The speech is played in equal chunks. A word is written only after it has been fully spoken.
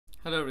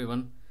Hello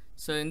everyone.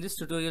 So in this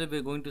tutorial we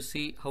are going to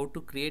see how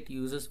to create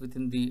users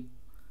within the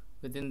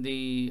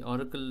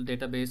Oracle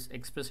database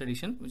Express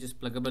edition, which is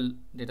pluggable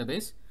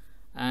database,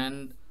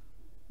 and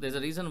there's a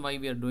reason why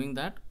we are doing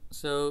that.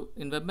 So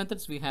in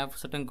webMethods we have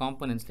certain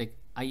components like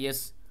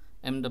IS,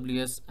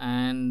 MWS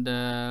and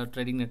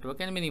trading network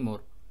and many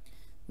more.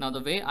 Now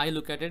the way I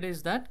look at it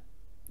is that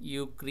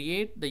you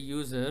create the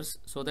users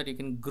so that you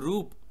can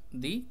group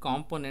the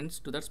components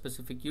to that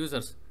specific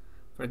users.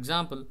 For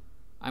example,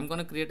 I'm going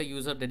to create a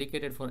user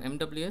dedicated for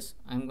MWS.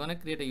 I'm going to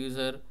create a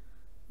user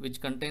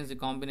which contains the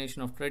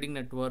combination of trading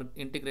network,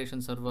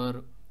 integration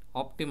server,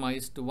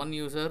 optimized to one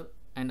user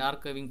and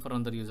archiving for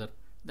another user.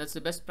 That's the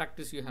best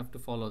practice. You have to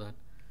follow that.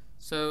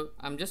 So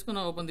I'm just going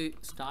to open the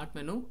start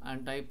menu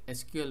and type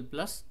SQL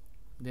plus.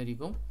 There you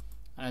go.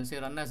 And I'll say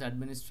run as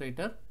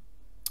administrator,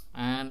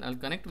 and I'll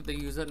connect with the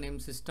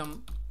username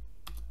system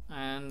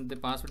and the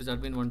password is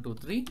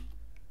admin123,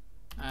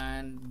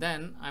 and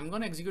then I'm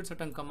going to execute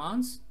certain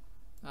commands.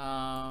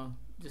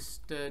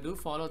 Do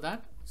follow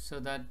that so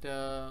that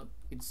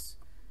it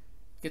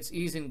gets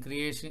ease in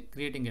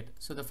creating it.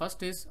 So the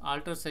first is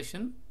alter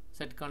session,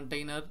 set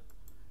container.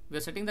 We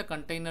are setting the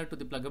container to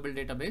the pluggable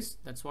database.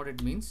 That's what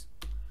it means.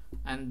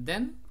 And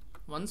then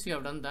once you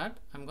have done that,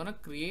 I'm gonna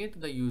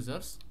create the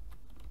users.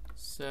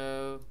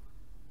 So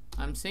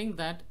I'm saying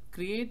that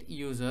create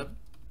user.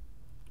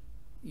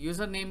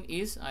 Username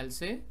is, I'll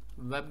say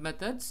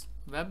webMethods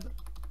web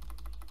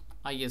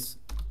is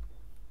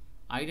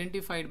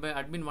identified by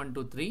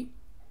admin123,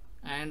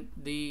 and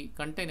the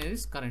container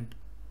is current.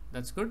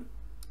 That's good.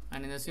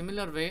 And in a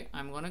similar way,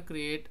 I'm going to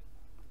create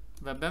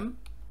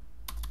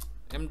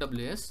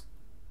MWS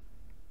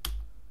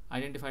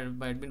identified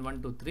by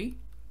admin123,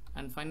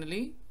 and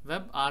finally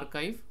web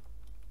archive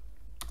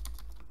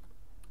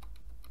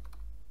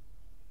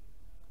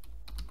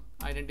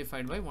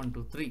identified by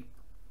 123.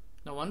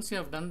 Now once you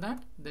have done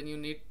that, then you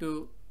need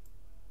to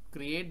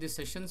create the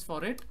sessions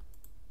for it.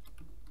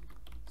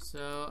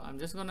 So I'm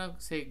just gonna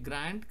say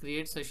grant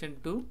create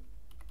session to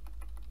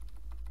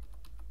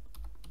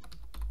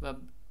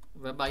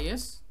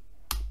webIS,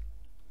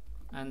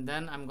 and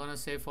then I'm gonna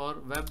say for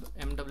web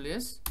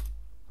MWS,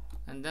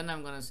 and then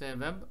I'm gonna say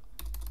web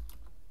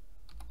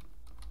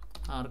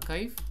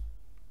archive.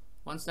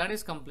 Once that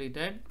is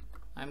completed,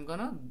 I'm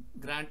gonna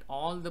grant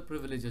all the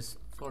privileges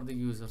for the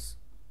users.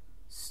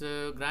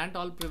 So grant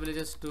all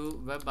privileges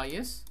to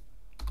webIS,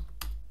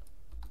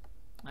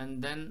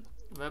 and then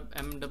web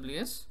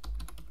MWS,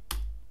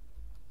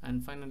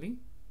 and finally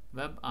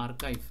web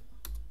archive.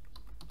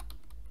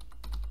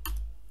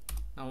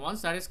 Now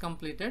once that is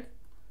completed,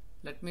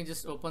 let me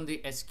just open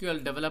the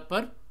SQL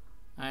developer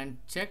and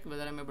check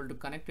whether I'm able to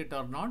connect it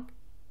or not.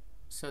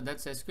 So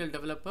that's SQL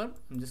developer.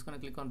 I'm just going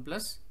to click on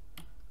plus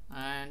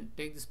and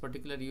take this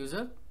particular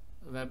user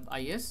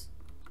webIS.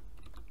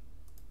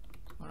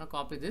 I'm going to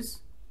copy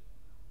this,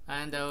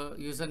 and the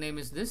username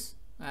is this,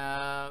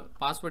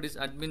 password is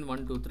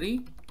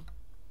admin123.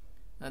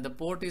 The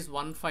port is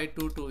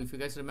 1522. If you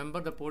guys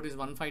remember, the port is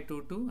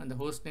 1522 and the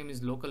host name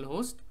is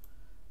localhost,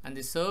 and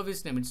the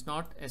service name, it's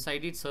not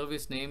SID, it's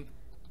service name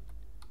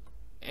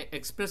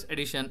Express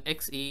Edition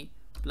XE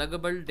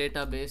pluggable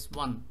database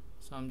 1.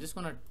 So I'm just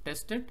going to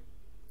test it.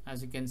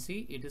 As you can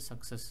see, it is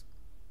success,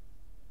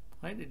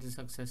 right? It is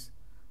success.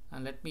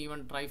 And let me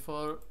even try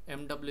for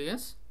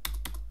MWS.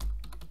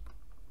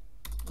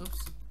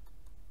 Oops,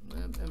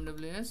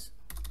 MWS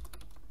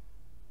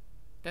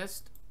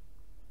test.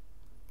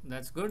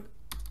 That's good.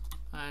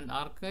 And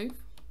archive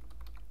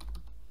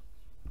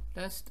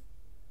test.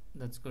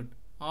 That's good.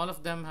 All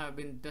of them have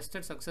been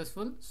tested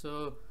successful.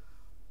 So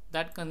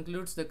that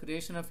concludes the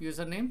creation of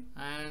username,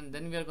 and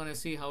then we are going to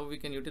see how we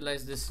can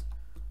utilize this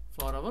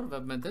for our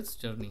webMethods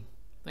journey.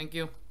 Thank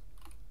you.